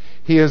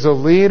 He is a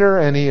leader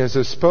and he is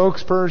a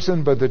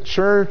spokesperson, but the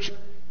church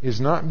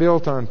is not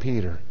built on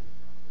Peter.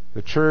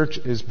 The church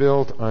is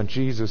built on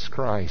Jesus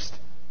Christ,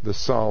 the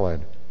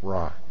solid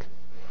rock.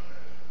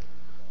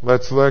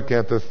 Let's look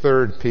at the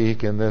third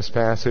peak in this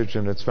passage,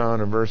 and it's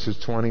found in verses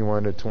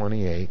 21 to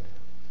 28.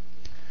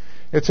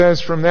 It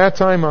says, "From that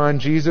time on,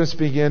 Jesus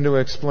began to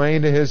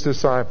explain to his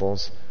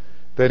disciples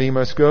that he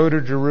must go to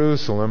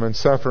Jerusalem and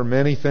suffer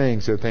many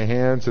things at the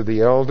hands of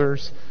the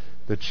elders,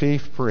 the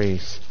chief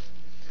priests,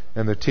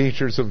 and the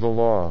teachers of the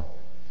law,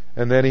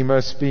 and that he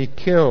must be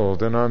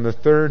killed and on the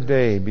third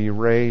day be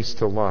raised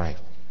to life."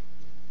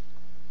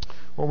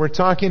 What we're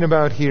talking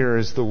about here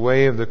is the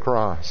way of the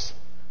cross.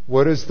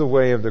 What is the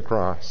way of the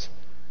cross?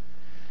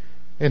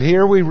 And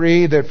here we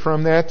read that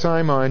from that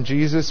time on,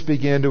 Jesus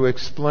began to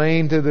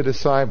explain to the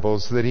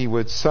disciples that he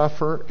would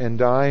suffer and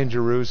die in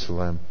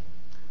Jerusalem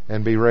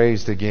and be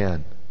raised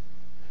again.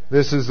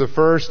 This is the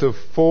first of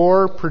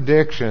 4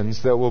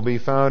 predictions that will be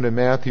found in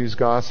Matthew's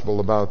gospel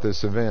about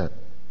this event.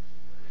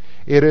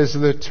 It is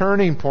the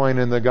turning point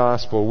in the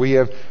gospel. We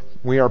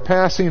are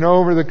passing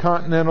over the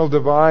continental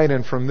divide,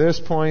 and from this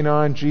point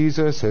on,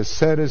 Jesus has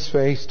set his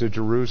face to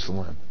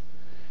Jerusalem.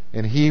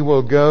 And he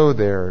will go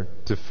there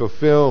to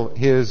fulfill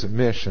his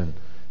mission,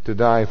 to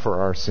die for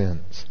our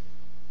sins.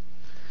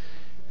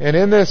 And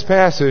in this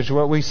passage,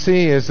 what we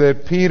see is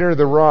that Peter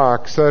the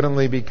rock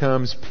suddenly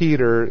becomes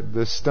Peter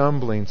the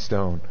stumbling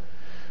stone.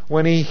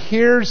 When he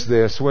hears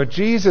this, what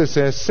Jesus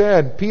has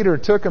said, Peter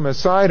took him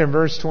aside in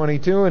verse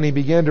 22 and he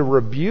began to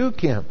rebuke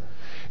him.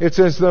 It's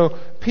as though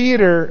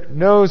Peter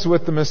knows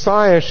what the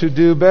Messiah should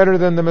do better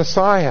than the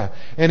Messiah.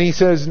 And he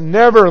says,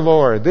 "Never,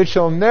 Lord, this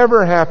shall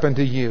never happen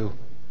to you."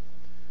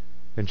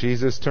 And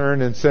Jesus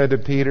turned and said to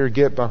Peter,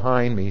 "Get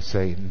behind me,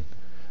 Satan.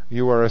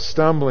 You are a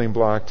stumbling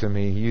block to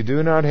me. You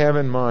do not have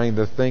in mind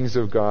the things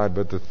of God,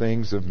 but the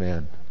things of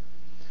men."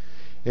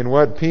 In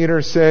what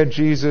Peter said,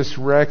 Jesus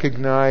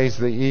recognized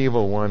the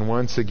evil one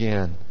once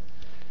again.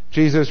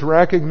 Jesus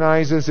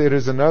recognizes it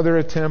is another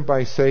attempt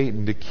by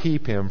Satan to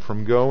keep him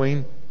from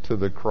going to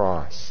the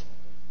cross.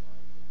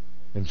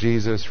 And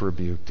Jesus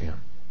rebuked him.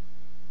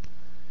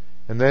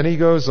 And then he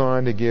goes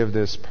on to give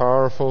this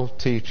powerful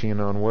teaching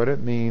on what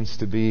it means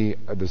to be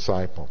a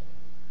disciple.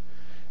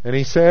 And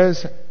he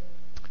says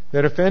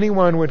that if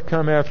anyone would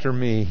come after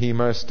me, he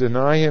must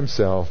deny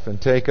himself and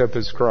take up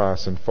his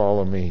cross and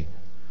follow me.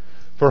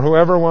 For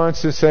whoever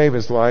wants to save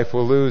his life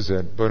will lose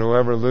it, but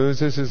whoever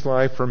loses his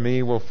life for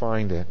me will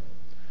find it.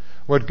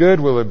 What good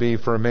will it be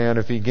for a man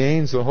if he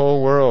gains the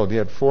whole world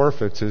yet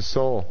forfeits his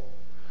soul?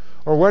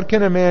 Or what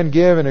can a man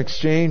give in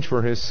exchange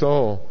for his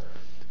soul?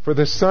 For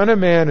the Son of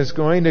Man is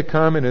going to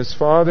come in his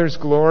Father's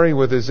glory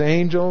with his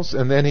angels,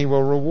 and then he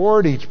will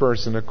reward each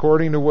person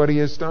according to what he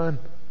has done.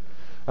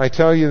 I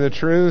tell you the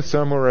truth,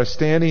 some who are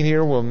standing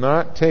here will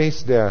not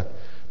taste death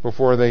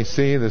before they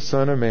see the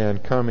Son of Man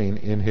coming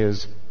in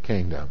his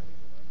kingdom.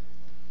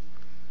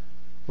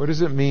 What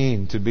does it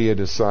mean to be a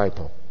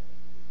disciple?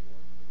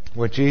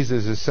 What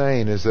Jesus is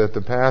saying is that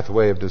the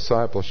pathway of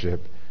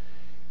discipleship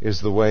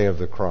is the way of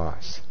the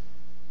cross.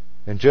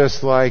 And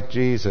just like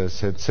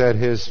Jesus had set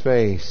his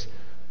face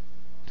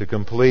to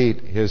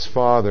complete his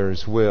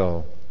Father's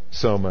will,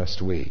 so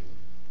must we.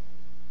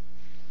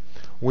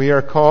 We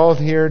are called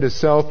here to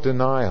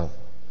self-denial.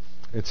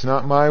 It's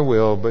not my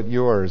will, but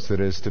yours that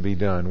is to be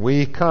done.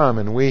 We come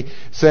and we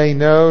say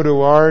no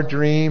to our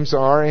dreams,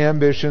 our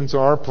ambitions,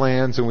 our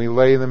plans, and we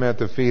lay them at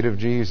the feet of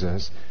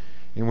Jesus.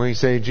 And we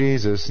say,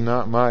 "Jesus,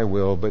 not my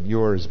will, but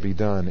yours be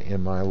done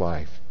in my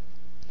life."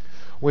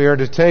 We are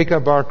to take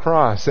up our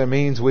cross. That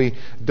means we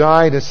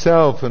die to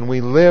self and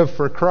we live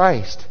for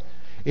Christ.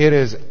 It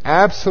is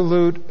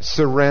absolute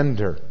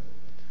surrender.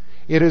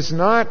 It is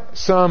not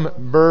some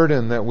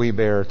burden that we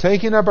bear.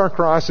 Taking up our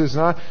cross is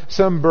not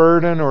some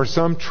burden or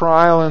some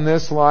trial in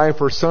this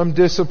life or some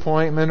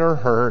disappointment or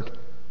hurt.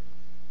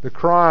 The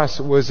cross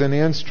was an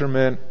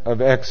instrument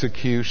of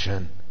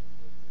execution.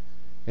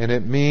 And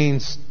it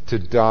means to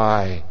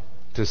die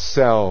to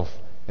self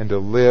and to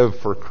live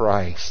for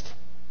Christ.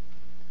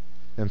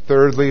 And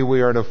thirdly,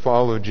 we are to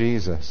follow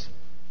Jesus.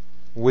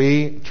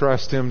 We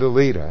trust him to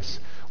lead us.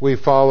 We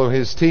follow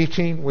his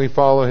teaching. We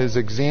follow his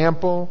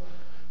example.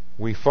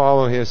 We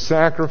follow his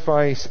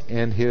sacrifice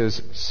and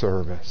his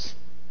service.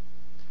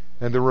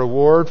 And the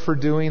reward for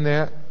doing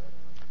that,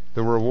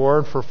 the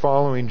reward for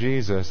following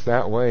Jesus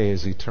that way,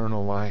 is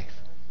eternal life.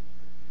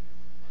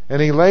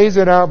 And he lays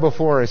it out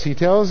before us. He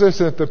tells us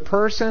that the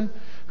person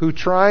who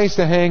tries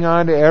to hang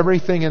on to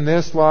everything in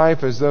this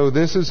life as though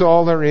this is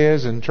all there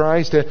is and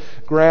tries to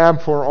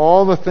grab for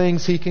all the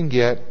things he can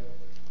get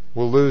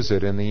will lose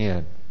it in the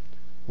end.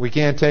 We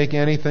can't take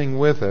anything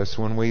with us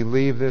when we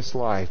leave this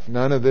life.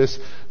 None of this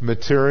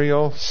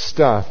material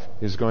stuff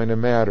is going to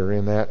matter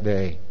in that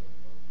day.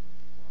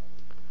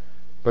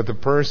 But the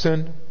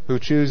person who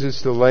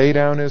chooses to lay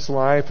down his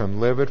life and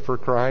live it for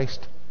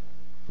Christ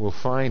will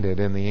find it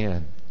in the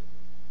end.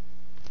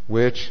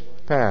 Which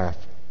path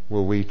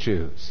will we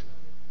choose?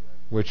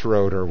 Which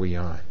road are we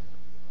on?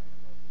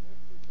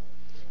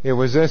 It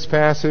was this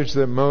passage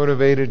that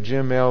motivated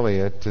Jim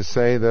Elliot to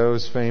say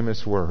those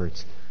famous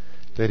words,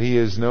 that he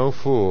is no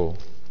fool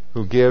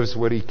who gives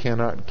what he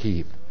cannot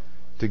keep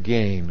to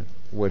gain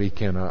what he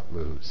cannot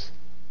lose.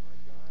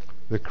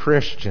 The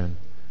Christian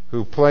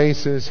who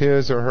places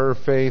his or her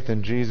faith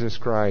in Jesus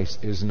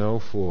Christ is no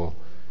fool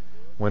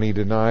when he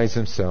denies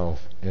himself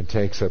and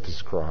takes up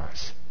his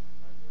cross.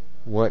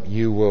 What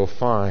you will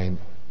find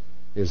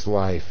is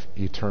life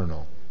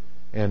eternal,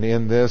 and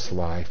in this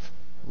life,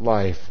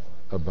 life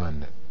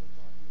abundant.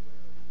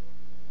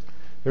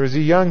 There was a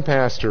young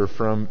pastor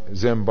from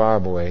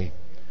Zimbabwe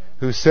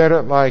who said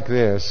it like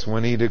this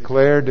when he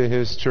declared to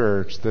his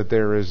church that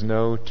there is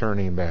no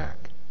turning back.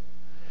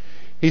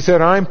 He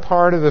said, "I'm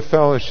part of the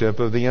fellowship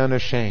of the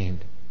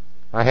unashamed.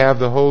 I have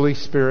the Holy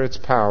Spirit's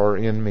power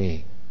in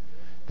me.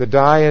 The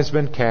die has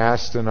been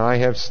cast and I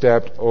have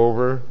stepped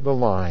over the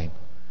line.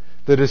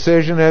 The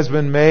decision has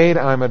been made.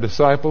 I'm a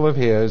disciple of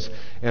His,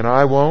 and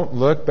I won't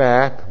look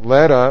back,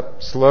 let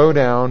up, slow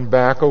down,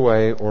 back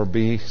away, or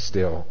be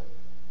still.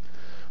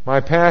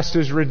 My past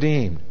is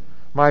redeemed.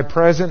 My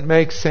present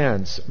makes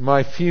sense.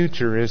 My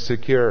future is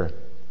secure.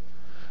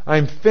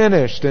 I'm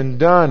finished and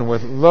done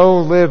with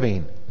low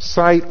living,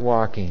 sight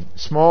walking,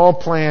 small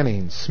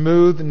planning,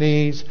 smooth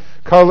knees,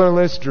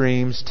 colorless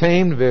dreams,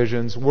 tamed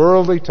visions,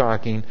 worldly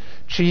talking,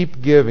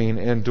 cheap giving,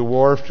 and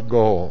dwarfed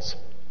goals.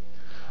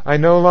 I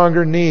no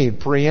longer need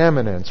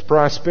preeminence,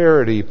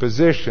 prosperity,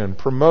 position,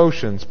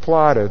 promotions,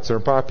 plaudits, or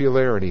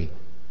popularity.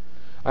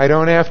 I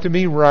don't have to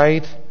be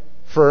right,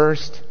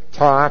 first,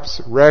 tops,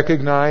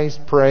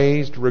 recognized,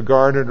 praised,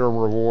 regarded, or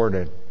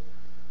rewarded.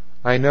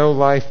 I know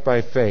life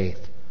by faith.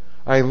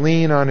 I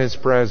lean on His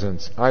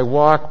presence. I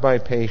walk by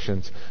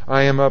patience.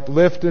 I am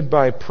uplifted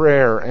by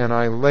prayer, and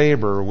I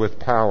labor with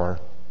power.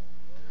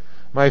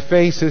 My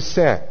face is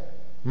set.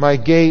 My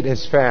gait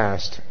is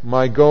fast.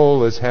 My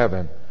goal is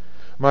heaven.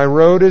 My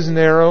road is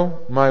narrow,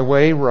 my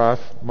way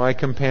rough, my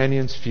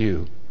companions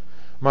few.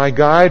 My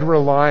guide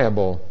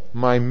reliable,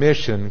 my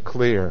mission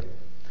clear.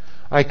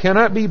 I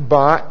cannot be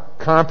bought,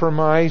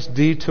 compromised,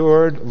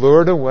 detoured,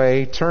 lured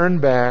away,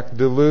 turned back,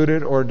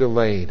 deluded, or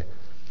delayed.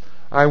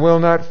 I will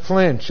not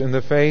flinch in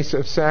the face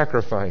of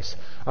sacrifice.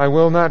 I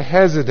will not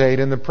hesitate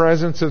in the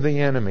presence of the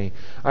enemy.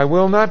 I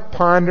will not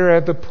ponder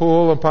at the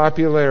pool of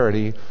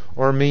popularity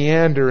or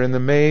meander in the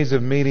maze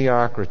of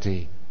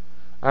mediocrity.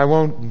 I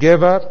won't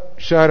give up,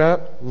 shut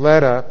up,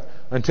 let up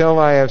until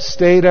I have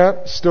stayed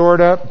up,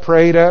 stored up,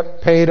 prayed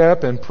up, paid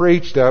up, and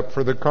preached up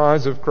for the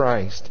cause of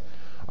Christ.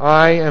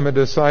 I am a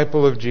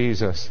disciple of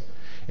Jesus,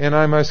 and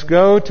I must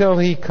go till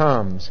He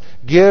comes,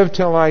 give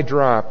till I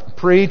drop,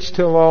 preach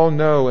till all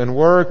know, and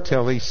work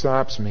till He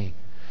stops me.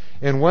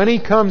 And when He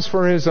comes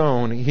for His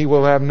own, He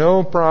will have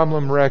no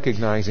problem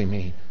recognizing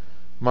me.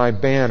 My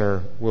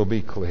banner will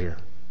be clear.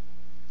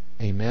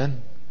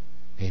 Amen.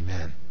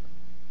 Amen.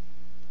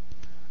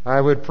 I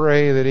would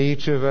pray that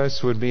each of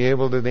us would be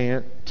able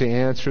to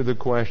answer the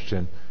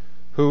question,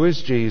 who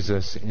is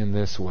Jesus in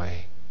this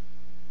way?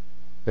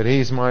 That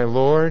He's my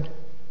Lord,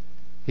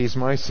 He's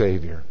my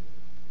Savior,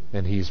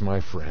 and He's my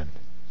friend.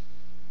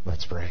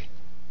 Let's pray.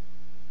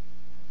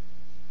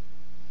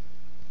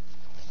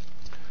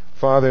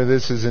 Father,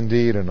 this is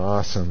indeed an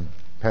awesome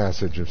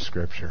passage of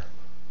Scripture.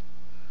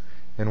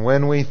 And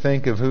when we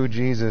think of who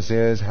Jesus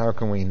is, how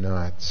can we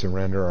not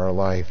surrender our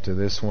life to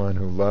this one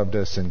who loved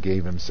us and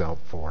gave Himself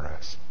for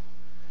us?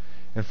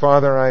 And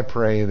Father, I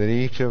pray that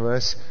each of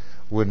us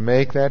would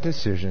make that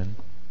decision,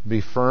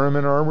 be firm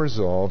in our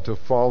resolve to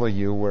follow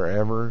You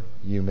wherever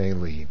You may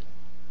lead.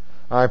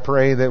 I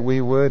pray that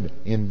we would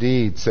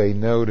indeed say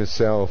no to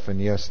self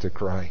and yes to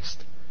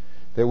Christ.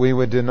 That we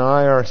would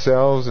deny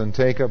ourselves and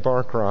take up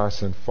our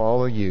cross and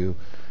follow You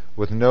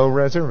with no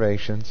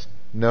reservations,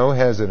 no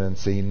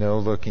hesitancy, no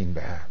looking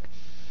back.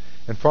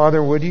 And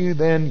Father, would You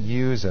then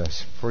use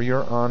us for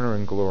Your honor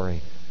and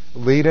glory?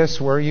 Lead us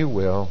where You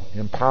will.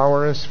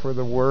 Empower us for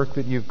the work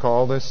that You've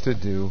called us to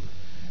do.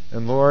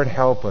 And Lord,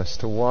 help us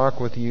to walk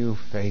with You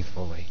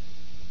faithfully,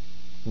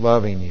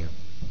 loving You,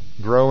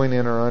 growing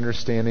in our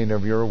understanding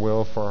of Your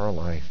will for our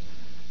life,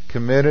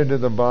 committed to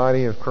the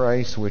body of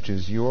Christ, which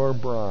is Your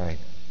bride,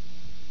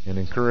 and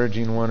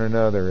encouraging one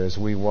another as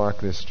we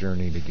walk this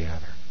journey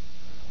together.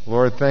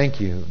 Lord,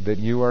 thank You that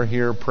You are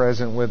here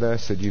present with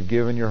us, that You've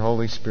given Your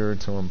Holy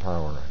Spirit to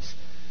empower us.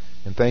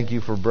 And thank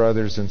You for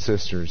brothers and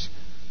sisters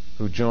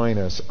who join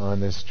us on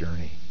this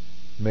journey.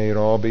 May it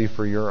all be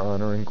for Your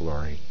honor and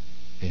glory.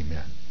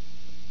 Amen.